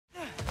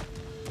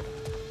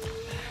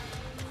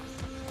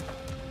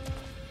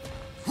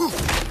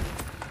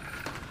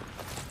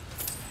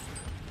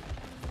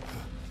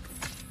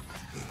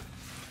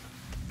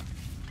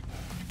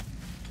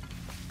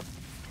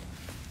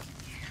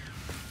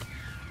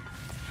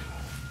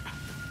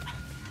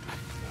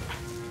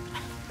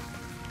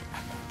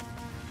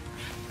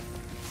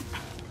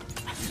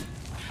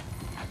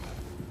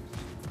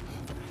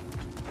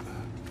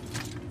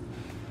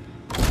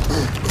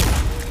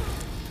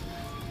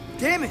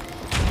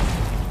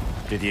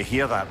Did you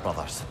hear that,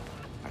 brothers?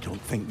 I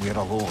don't think we're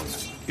alone.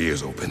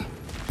 Ears open.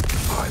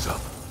 Eyes up.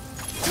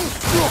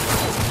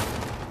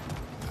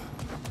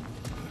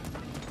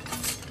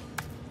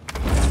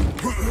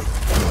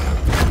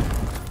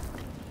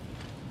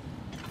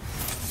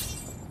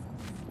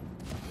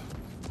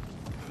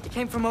 It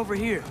came from over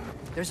here.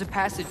 There's a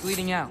passage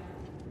leading out.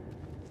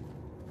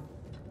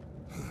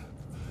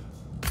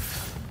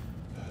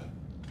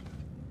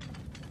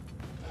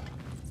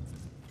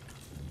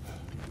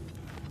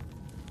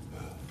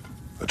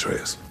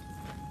 Atreus,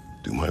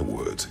 do my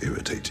words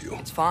irritate you?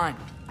 It's fine.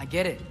 I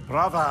get it.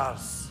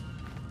 Brothers!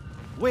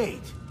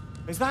 Wait,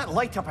 is that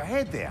light up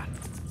ahead there?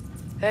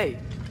 Hey,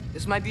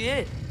 this might be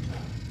it.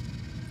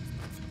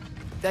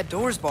 That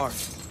door's barred.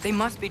 They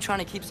must be trying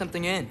to keep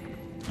something in.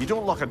 You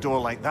don't lock a door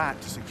like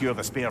that to secure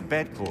the spare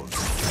bedclothes.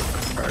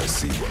 I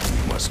see what we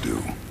must do.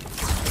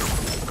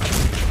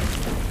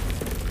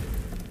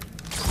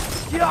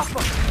 Get off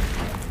him!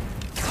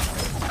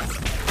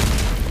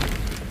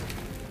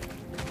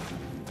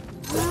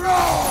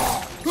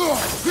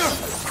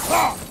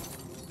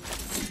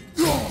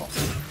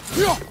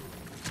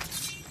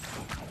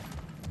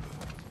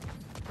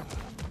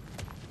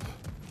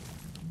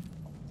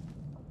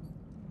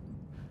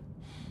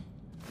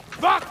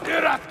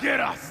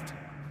 Gerast!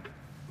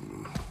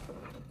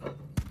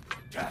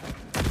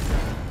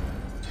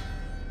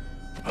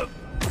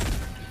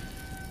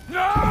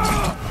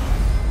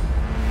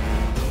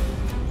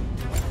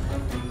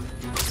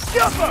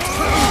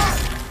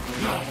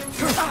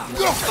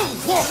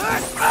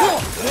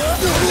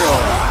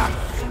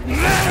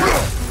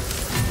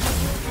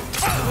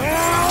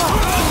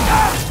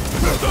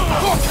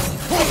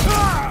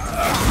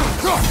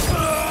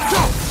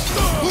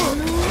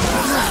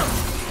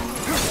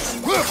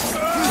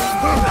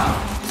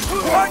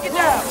 Mark it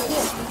down!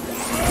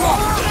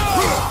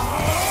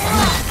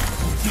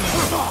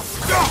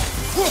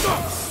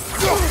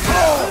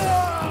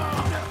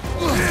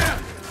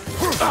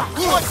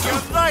 What's your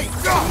right?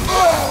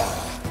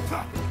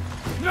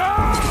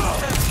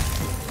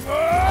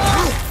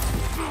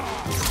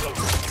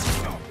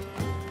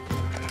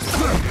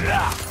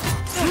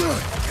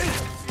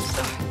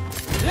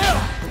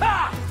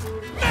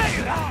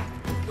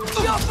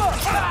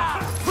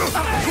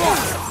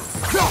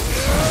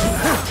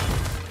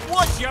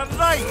 What's your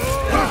right?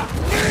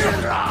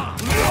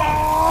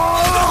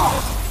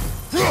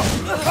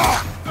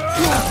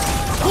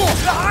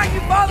 Behind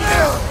you, mother!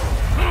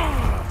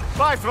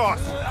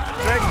 Bifrost!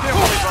 Tread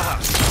carefully, brother.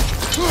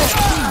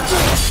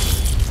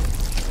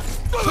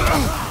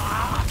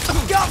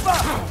 Guppa!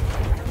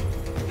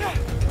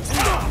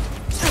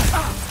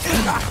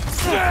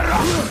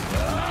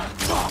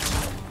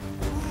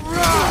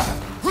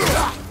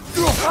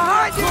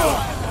 Behind you!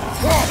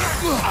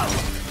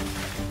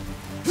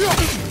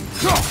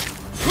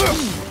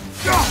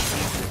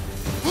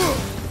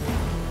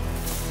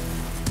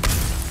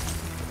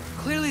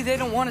 Clearly they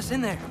don't want us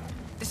in there.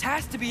 This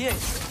has to be it.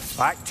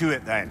 Back to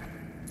it, then.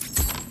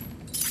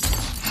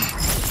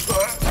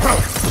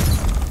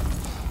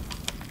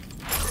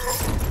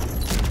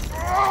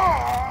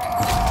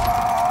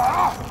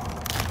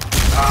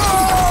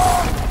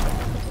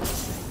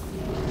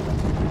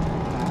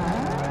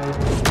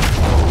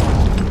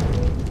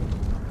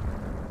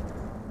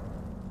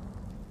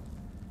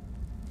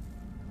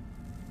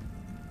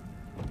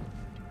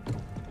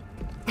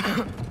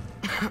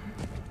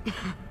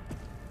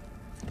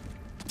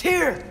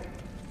 Tyr!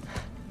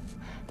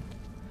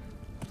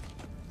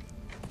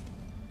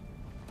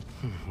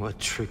 What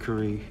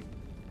trickery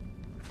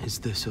is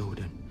this,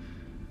 Odin?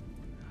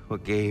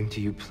 What game do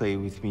you play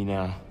with me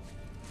now?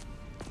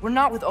 We're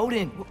not with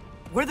Odin.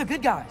 We're the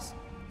good guys.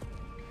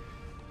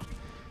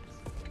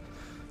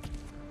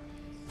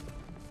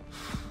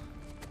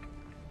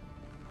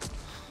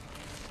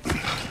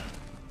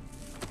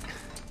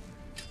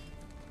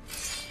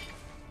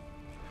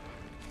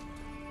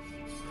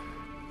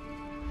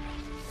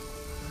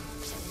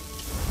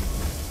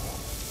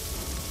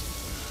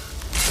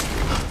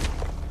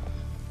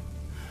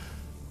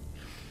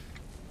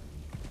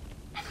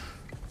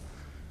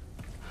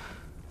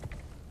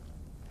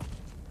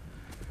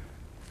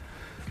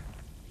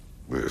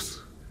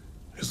 This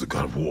is the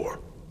God of War.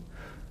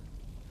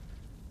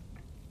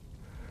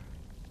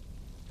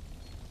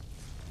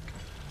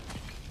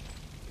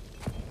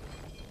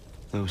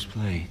 Those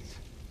blades.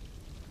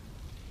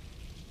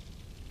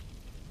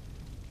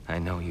 I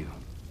know you.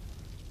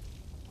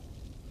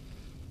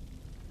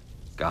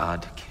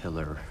 God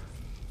Killer.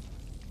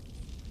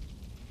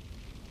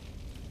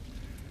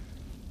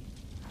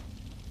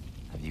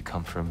 Have you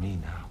come for me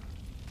now?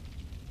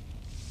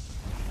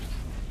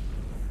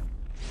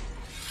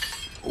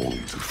 Only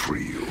to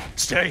free you.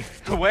 Stay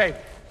away.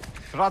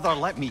 Brother,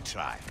 let me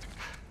try.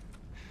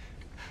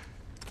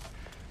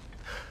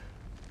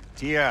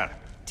 Tyr.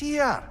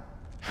 Tyr.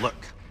 Look,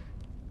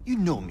 you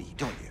know me,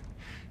 don't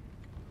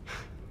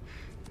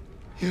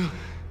you?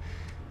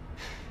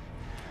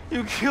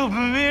 You killed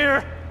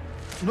Mimir!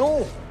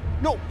 No.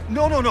 No.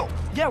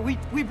 Yeah,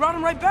 we brought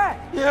him right back.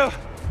 You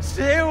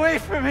stay away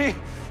from me,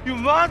 you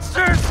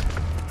monsters!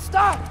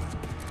 Stop!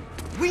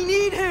 We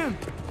need him!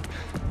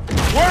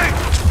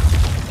 Wait!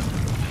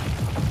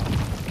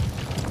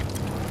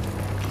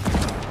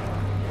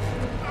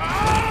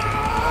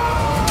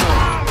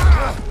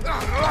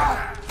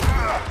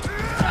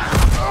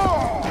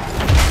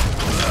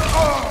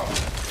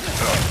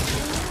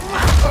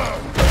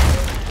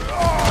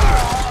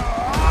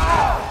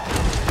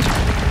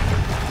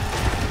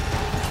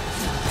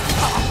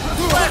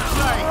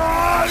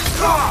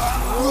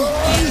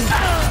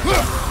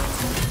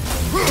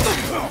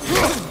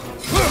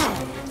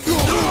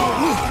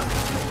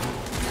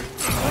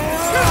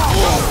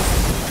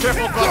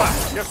 Careful,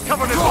 brother. You're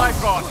covered in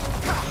life rod.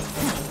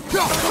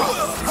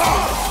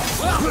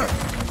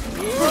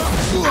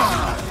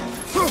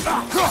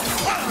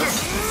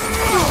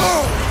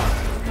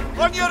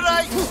 On your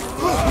right!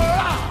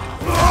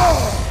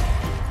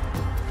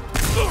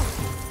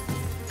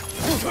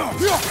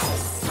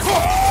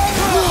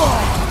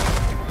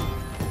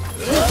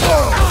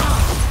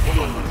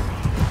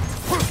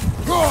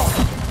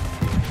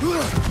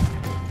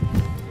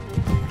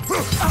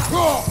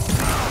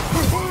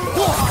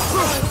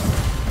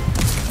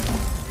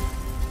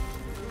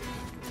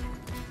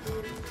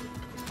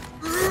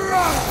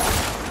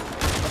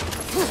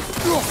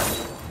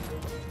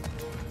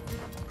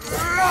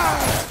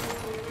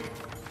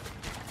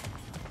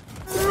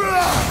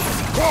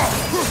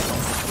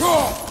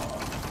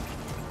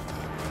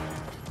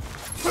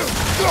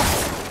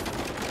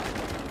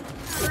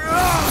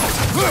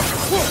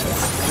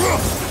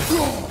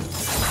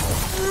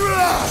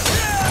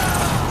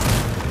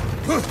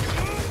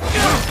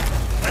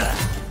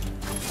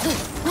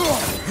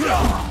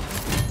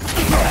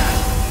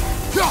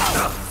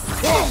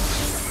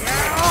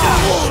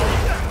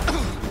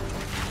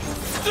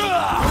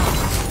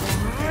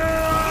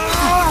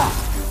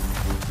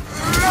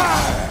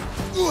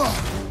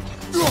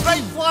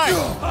 Right flank!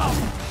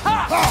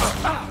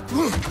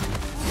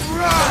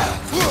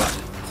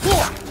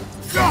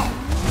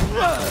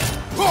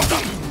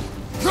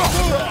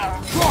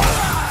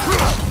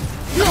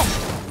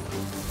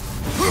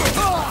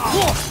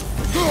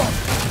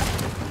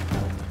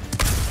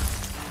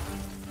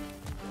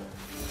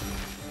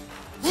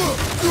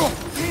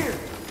 Here!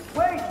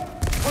 Wait!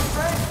 We're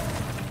friends!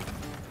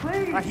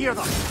 Please! I hear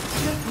them.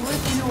 Just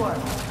listen to us.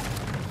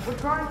 We're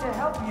trying to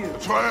help you.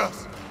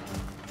 Atreus!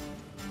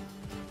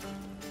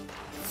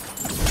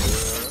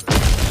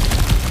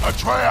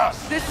 Atreus!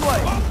 This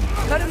way!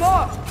 Cut him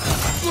off!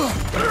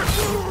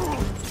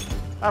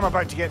 I'm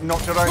about to get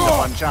knocked around a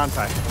bunch, aren't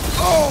I?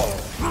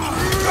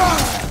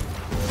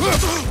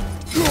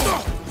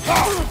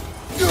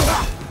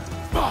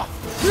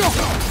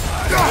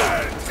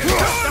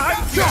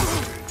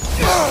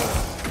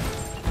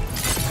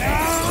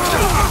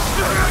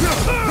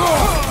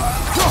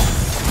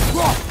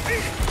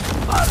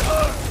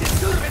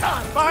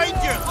 Behind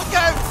you! Look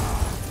out!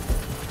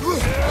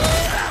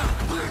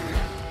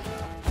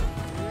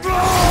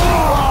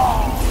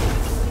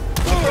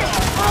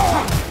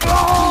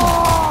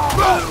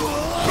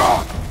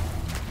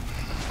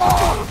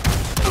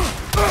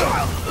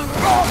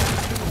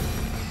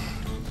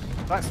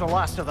 That's the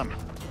last of them.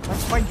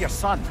 Let's find your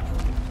son.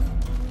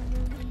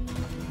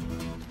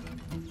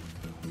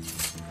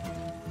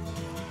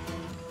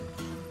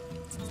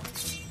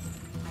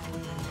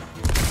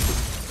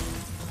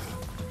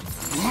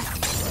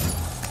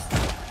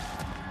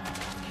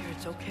 Here,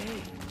 it's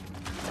okay.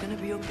 It's gonna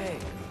be okay.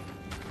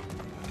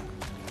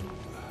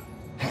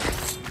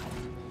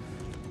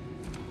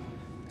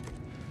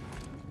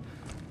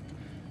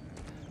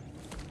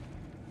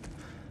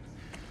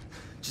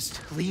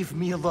 Just leave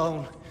me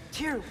alone.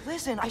 Tyr,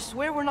 listen, I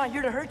swear we're not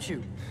here to hurt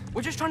you.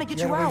 We're just trying to get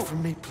Get you away out.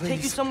 from me, Take you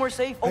please. somewhere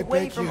safe, I away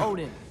beg from you.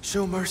 Odin.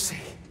 Show mercy.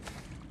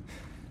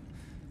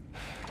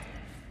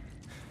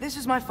 This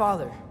is my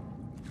father.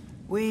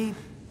 We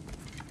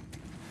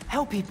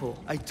help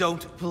people. I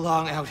don't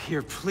belong out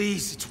here,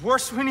 please. It's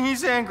worse when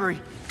he's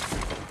angry.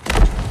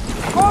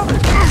 Father!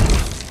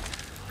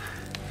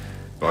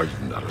 Are you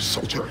not a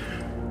soldier?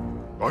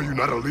 Are you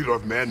not a leader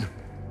of men?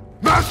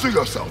 Master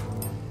yourself!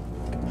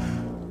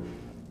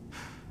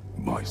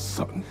 My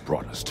son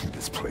brought us to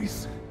this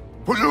place.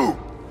 For you!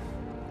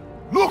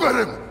 Look at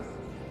him!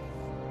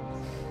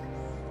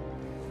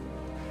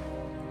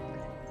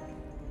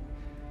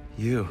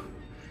 You?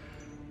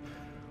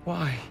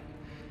 Why?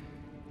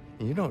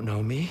 You don't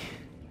know me.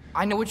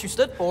 I know what you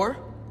stood for.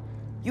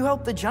 You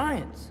helped the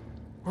Giants.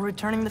 We're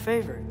returning the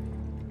favor.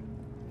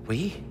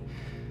 We?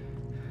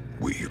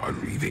 We are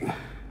leaving.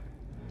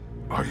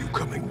 Are you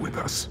coming with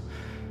us?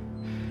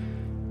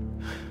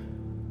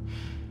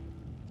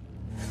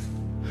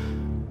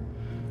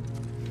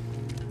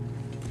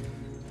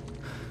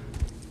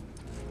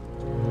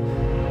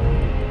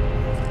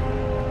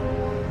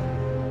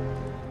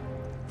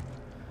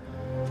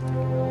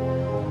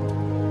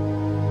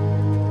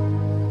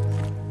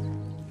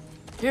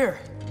 Here.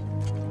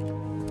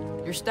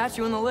 Your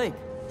statue in the lake.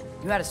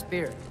 You had a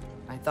spear.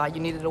 I thought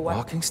you needed a weapon.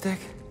 Walking stick?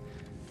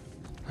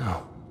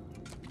 No.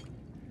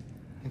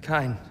 A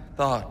kind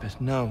thought,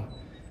 but no.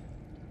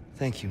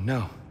 Thank you,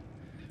 no.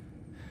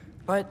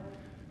 But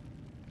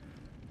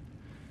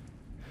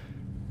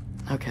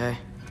okay?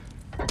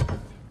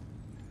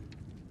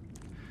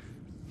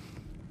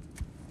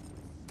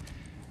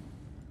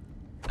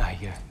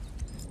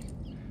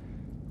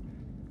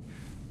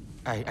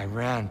 I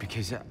ran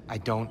because I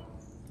don't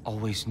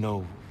always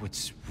know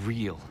what's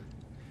real.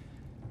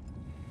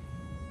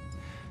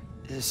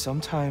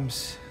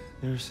 Sometimes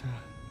there's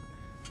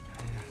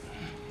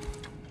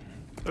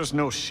There's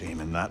no shame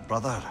in that,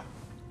 brother.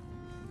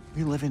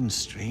 We live in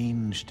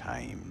strange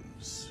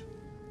times.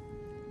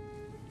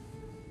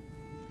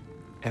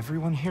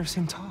 Everyone hears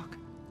him talk.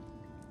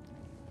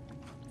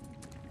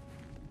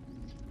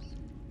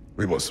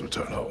 We must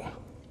return home.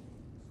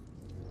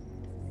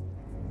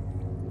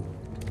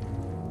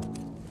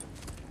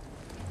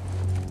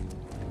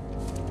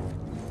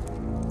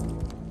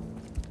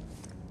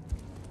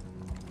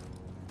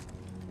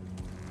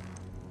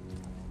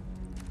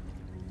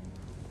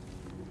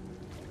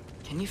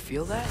 Can you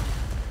feel that?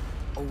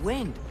 A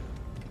wind.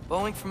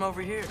 Blowing from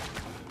over here.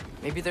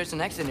 Maybe there's an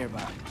exit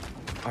nearby.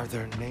 Are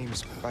there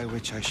names by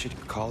which I should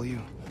call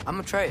you? I'm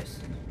Atreus.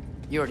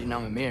 You already know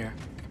Mimir.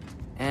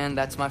 And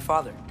that's my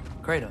father,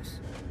 Kratos.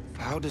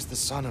 How does the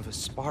son of a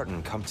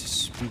Spartan come to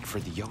speak for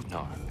the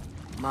Jotnar?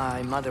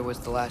 My mother was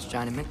the last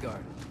giant in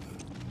Midgard.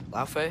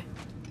 Laufey?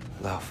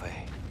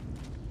 Laufey.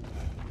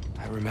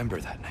 I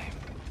remember that name.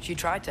 She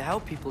tried to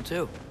help people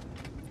too.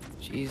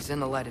 She's in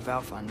the light of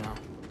Alpha now.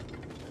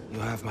 You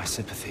have my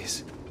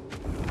sympathies.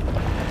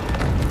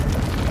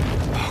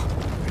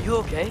 Are you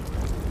okay?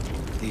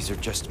 These are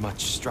just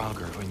much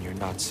stronger when you're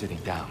not sitting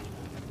down.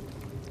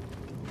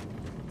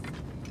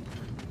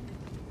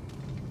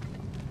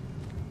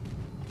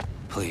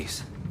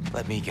 Please,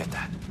 let me get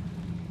that.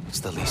 It's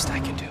the least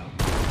I can do.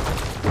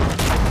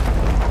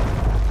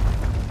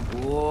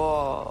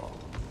 Whoa.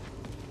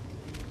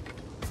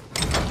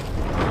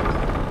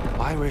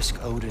 Why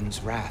risk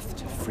Odin's wrath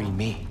to free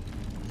me?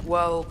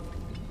 Well,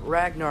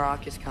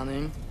 Ragnarok is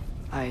coming.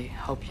 I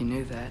hope you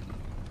knew that.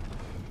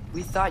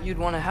 We thought you'd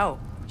want to help.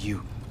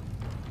 You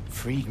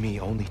freed me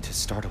only to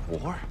start a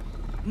war?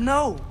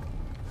 No!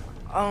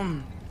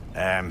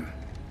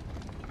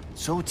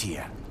 So,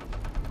 Tyr,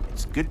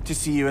 it's good to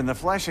see you in the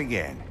flesh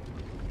again.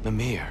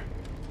 Mimir,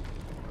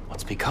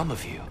 what's become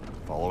of you?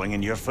 Following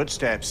in your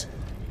footsteps.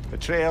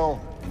 Betrayal,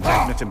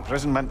 indefinite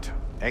imprisonment,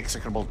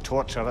 execrable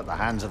torture at the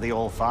hands of the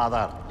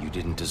All-Father. You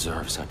didn't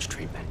deserve such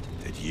treatment.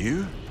 Did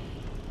you?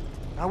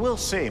 I will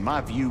say,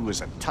 my view was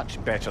a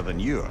touch better than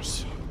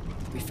yours.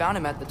 We found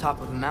him at the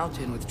top of a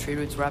mountain with tree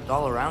roots wrapped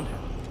all around him.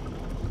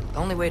 The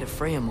only way to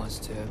free him was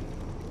to...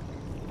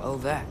 well,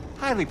 that.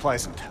 Highly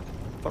pleasant,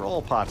 for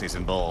all parties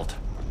involved.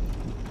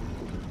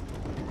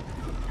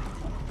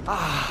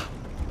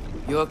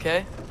 You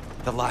okay?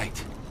 The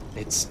light.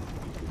 It's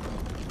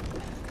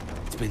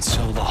been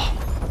so long.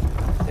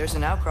 There's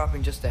an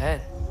outcropping just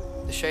ahead.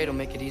 The shade will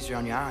make it easier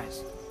on your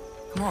eyes.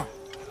 Come on.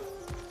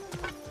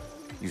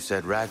 You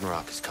said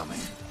Ragnarok is coming.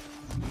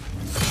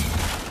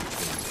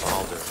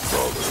 Baldur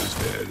is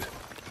dead.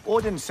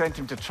 Odin sent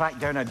him to track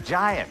down a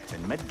giant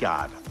in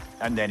Midgard,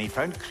 and then he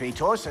found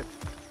Kratos.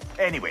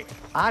 Anyway,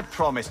 I'd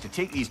promised to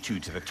take these two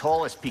to the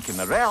tallest peak in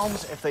the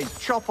realms if they'd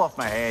chop off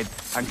my head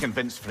and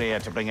convince Freya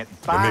to bring it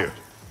back. Mimir,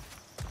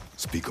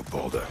 speak of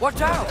Baldur.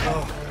 Watch out!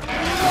 No.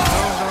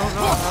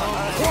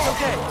 It's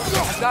okay.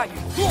 I've got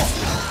you.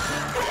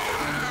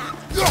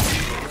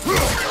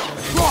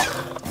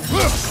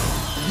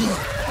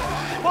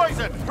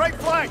 Poison! Right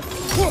flank!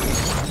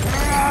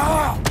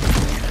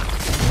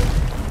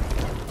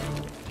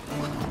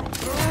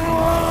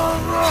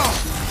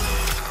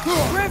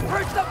 Grim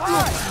perched up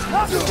high!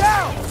 Knock him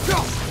down!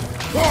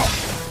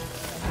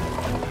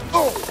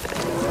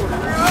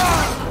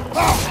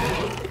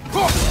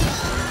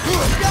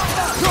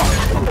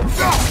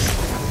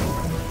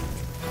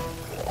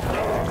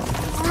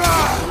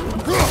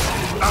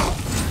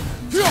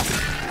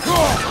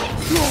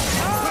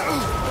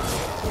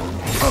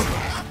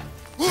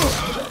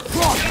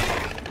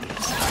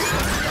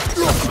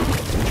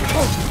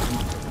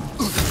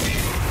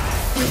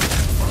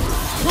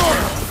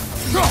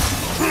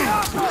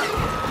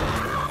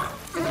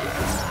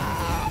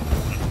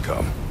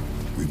 Come.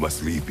 We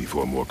must leave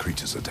before more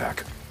creatures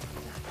attack.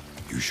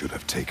 You should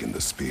have taken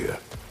the spear.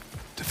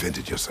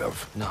 Defended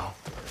yourself. No.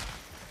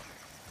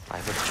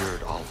 I've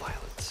abjured all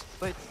violence.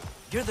 But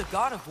you're the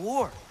god of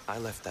war. I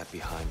left that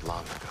behind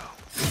long ago.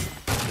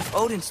 If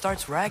Odin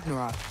starts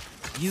Ragnarok,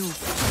 you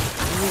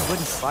really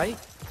wouldn't fight?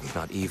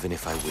 Not even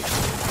if I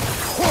wished.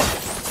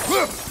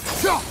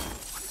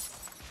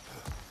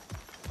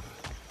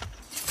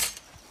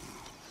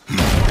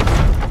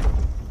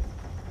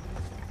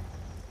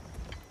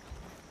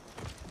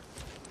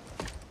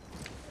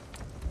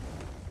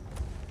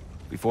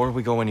 Before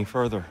we go any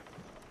further,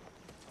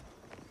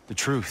 the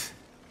truth.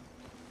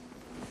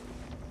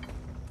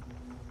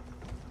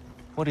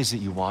 What is it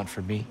you want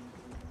from me?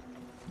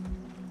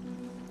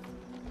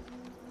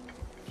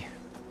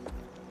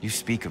 You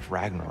speak of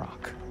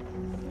Ragnarok.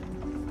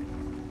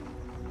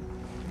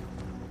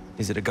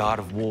 Is it a god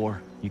of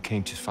war you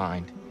came to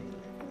find?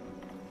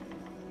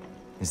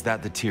 Is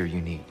that the Tyr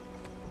you need?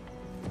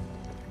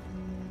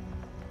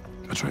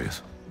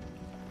 Atreus,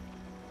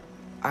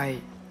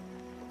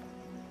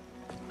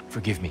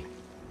 Forgive me.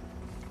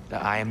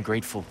 I am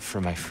grateful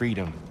for my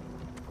freedom.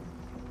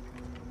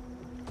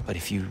 But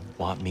if you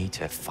want me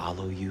to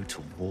follow you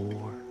to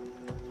war,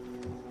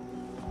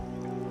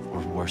 or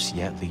worse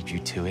yet, lead you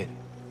to it,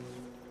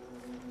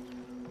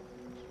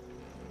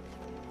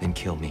 then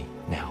kill me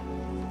now.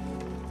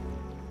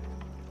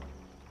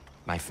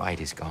 My fight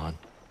is gone.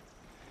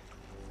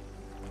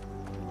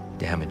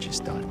 Damage is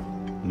done.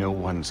 No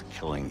one's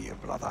killing you,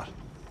 brother.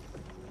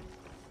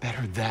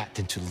 Better that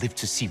than to live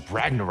to see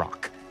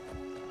Ragnarok.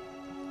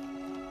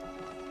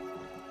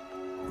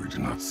 We do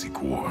not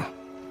seek war.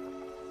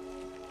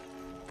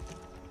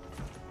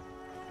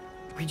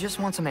 We just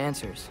want some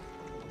answers.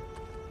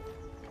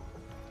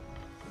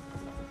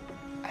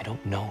 I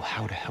don't know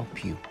how to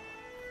help you.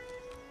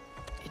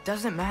 It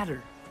doesn't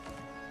matter.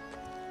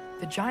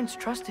 The Giants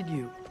trusted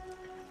you.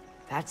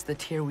 That's the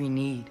Tyr we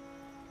need.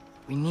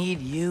 We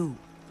need you.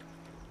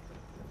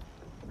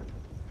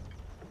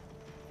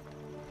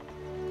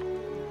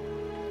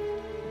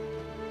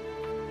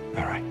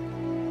 All right.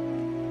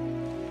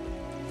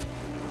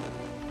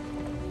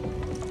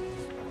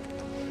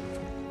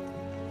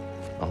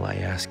 All I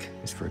ask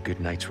is for a good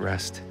night's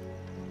rest.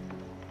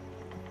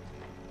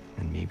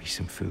 And maybe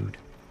some food.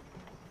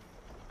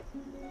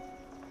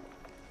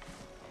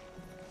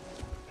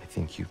 I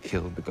think you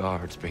killed the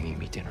guards bringing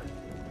me dinner.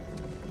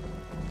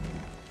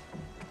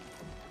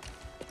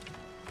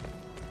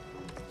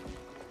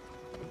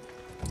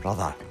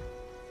 Brother,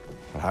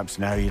 perhaps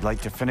now you'd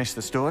like to finish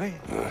the story?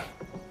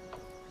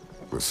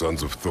 The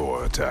sons of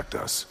Thor attacked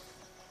us.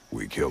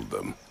 We killed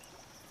them.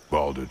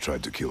 Baldur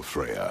tried to kill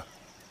Freya.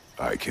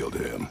 I killed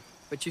him.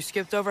 But you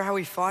skipped over how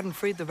we fought and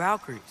freed the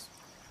Valkyries.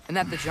 And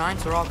that the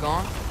Giants are all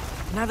gone.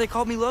 And now they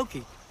called me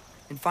Loki.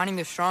 And finding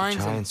the shrines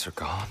The Giants are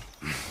gone.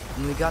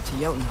 When we got to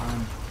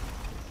Jotunheim,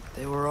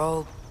 they were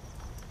all...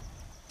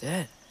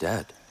 dead.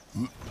 Dead?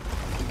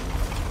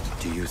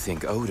 Do you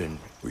think Odin...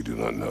 We do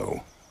not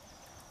know.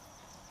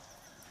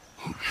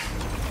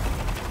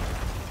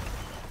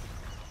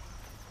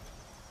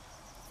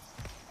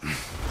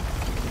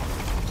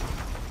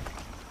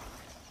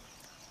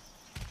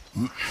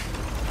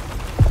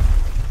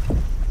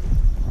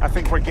 I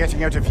think we're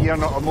getting out of here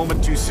not a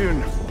moment too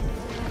soon.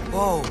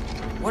 Whoa,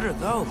 what are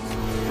those?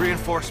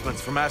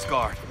 Reinforcements from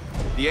Asgard.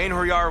 The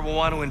Einherjar will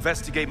want to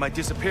investigate my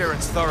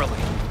disappearance thoroughly.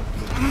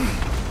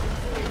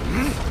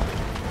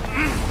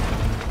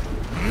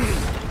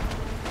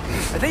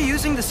 Are they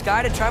using the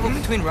sky to travel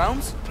between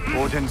realms?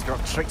 Odin's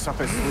got tricks up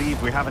his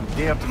sleeve we haven't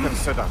dared to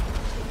consider.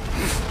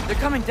 They're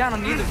coming down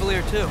on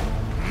Nidavellir too.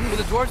 Will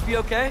the dwarves be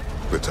okay?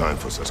 The time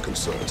for such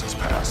concerns has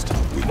passed.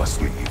 We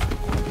must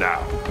leave.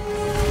 Now.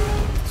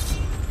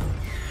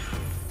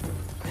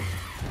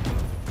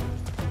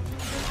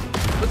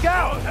 Look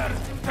out!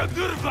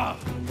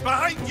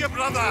 Behind you,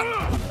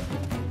 brother!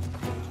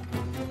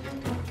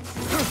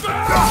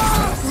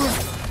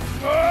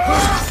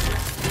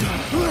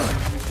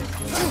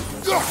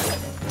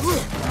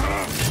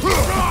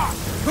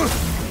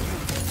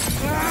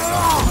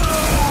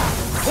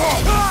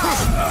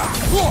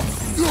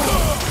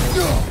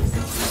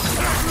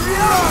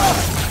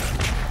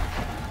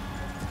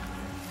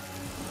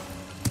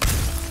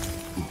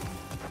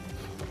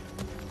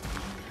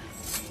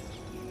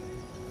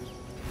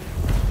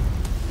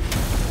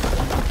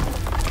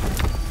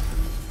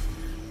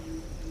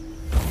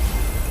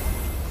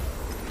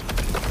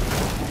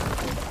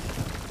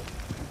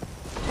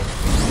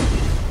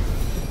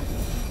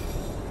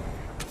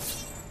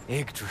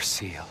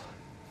 Yggdrasil.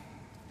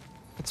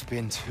 It's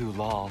been too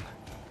long.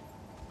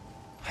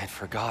 I had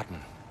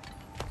forgotten.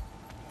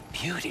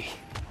 Beauty.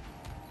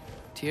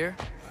 Tyr,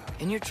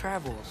 in your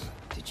travels,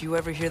 did you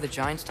ever hear the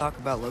Giants talk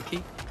about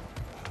Loki?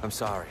 I'm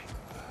sorry.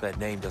 That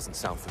name doesn't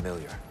sound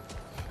familiar.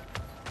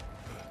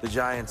 The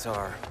Giants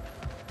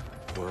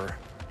were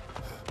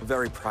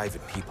very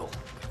private people.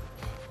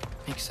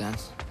 Makes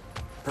sense.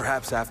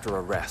 Perhaps after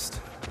a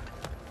rest.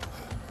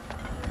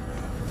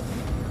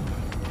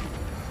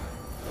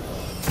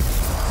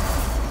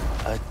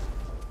 A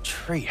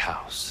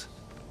treehouse.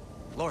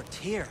 Lord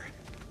Tyr,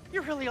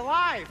 you're really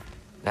alive.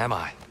 Am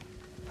I?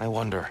 I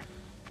wonder.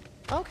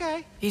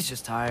 Okay. He's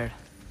just tired.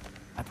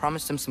 I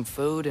promised him some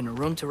food and a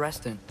room to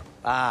rest in.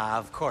 Ah,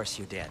 of course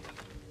you did.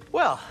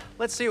 Well,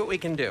 let's see what we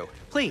can do.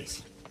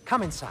 Please,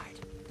 come inside.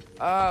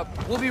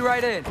 We'll be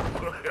right in.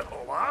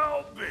 Well,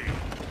 I'll be.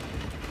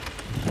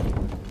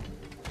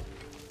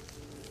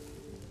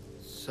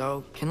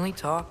 So, can we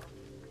talk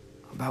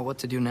about what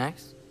to do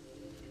next?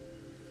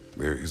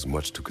 There is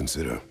much to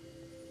consider.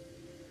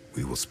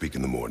 We will speak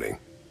in the morning.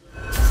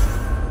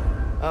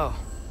 Oh,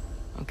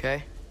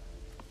 okay.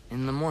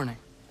 In the morning.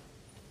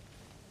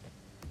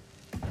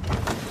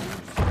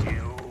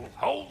 You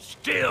hold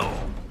still.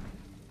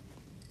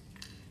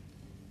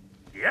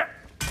 Yep.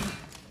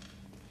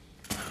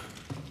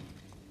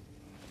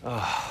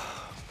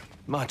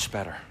 Much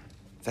better.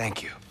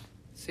 Thank you.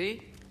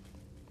 See?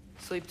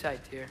 Sleep tight,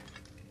 Tyr.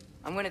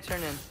 I'm gonna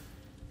turn in.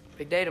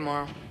 Big day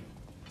tomorrow.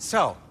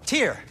 So,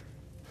 Tyr.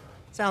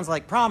 Sounds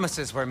like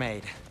promises were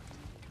made.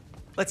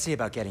 Let's see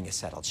about getting you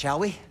settled, shall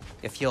we?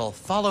 If you'll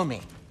follow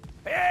me.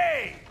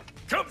 Hey!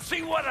 Come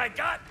see what I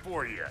got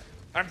for you.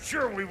 I'm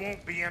sure we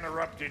won't be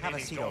interrupting Have a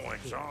any seat over here,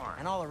 goings-on.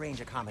 and I'll arrange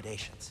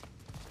accommodations.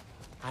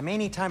 I may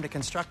need time to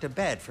construct a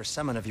bed for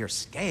someone of your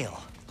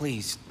scale.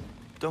 Please,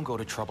 don't go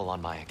to trouble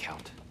on my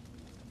account.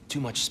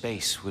 Too much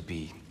space would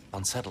be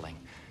unsettling.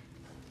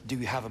 Do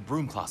you have a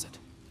broom closet?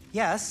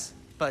 Yes,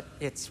 but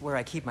it's where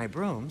I keep my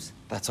brooms.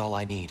 That's all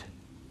I need.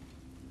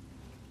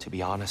 To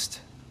be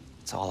honest,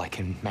 it's all I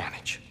can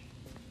manage.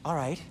 All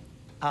right.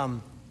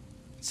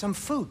 Some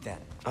food then.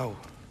 Oh,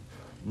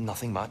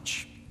 nothing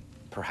much.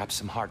 Perhaps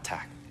some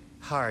hardtack.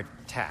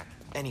 Hardtack.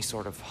 Any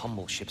sort of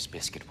humble ship's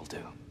biscuit will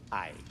do.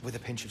 With a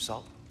pinch of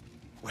salt?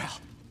 Well,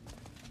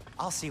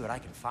 I'll see what I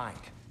can find.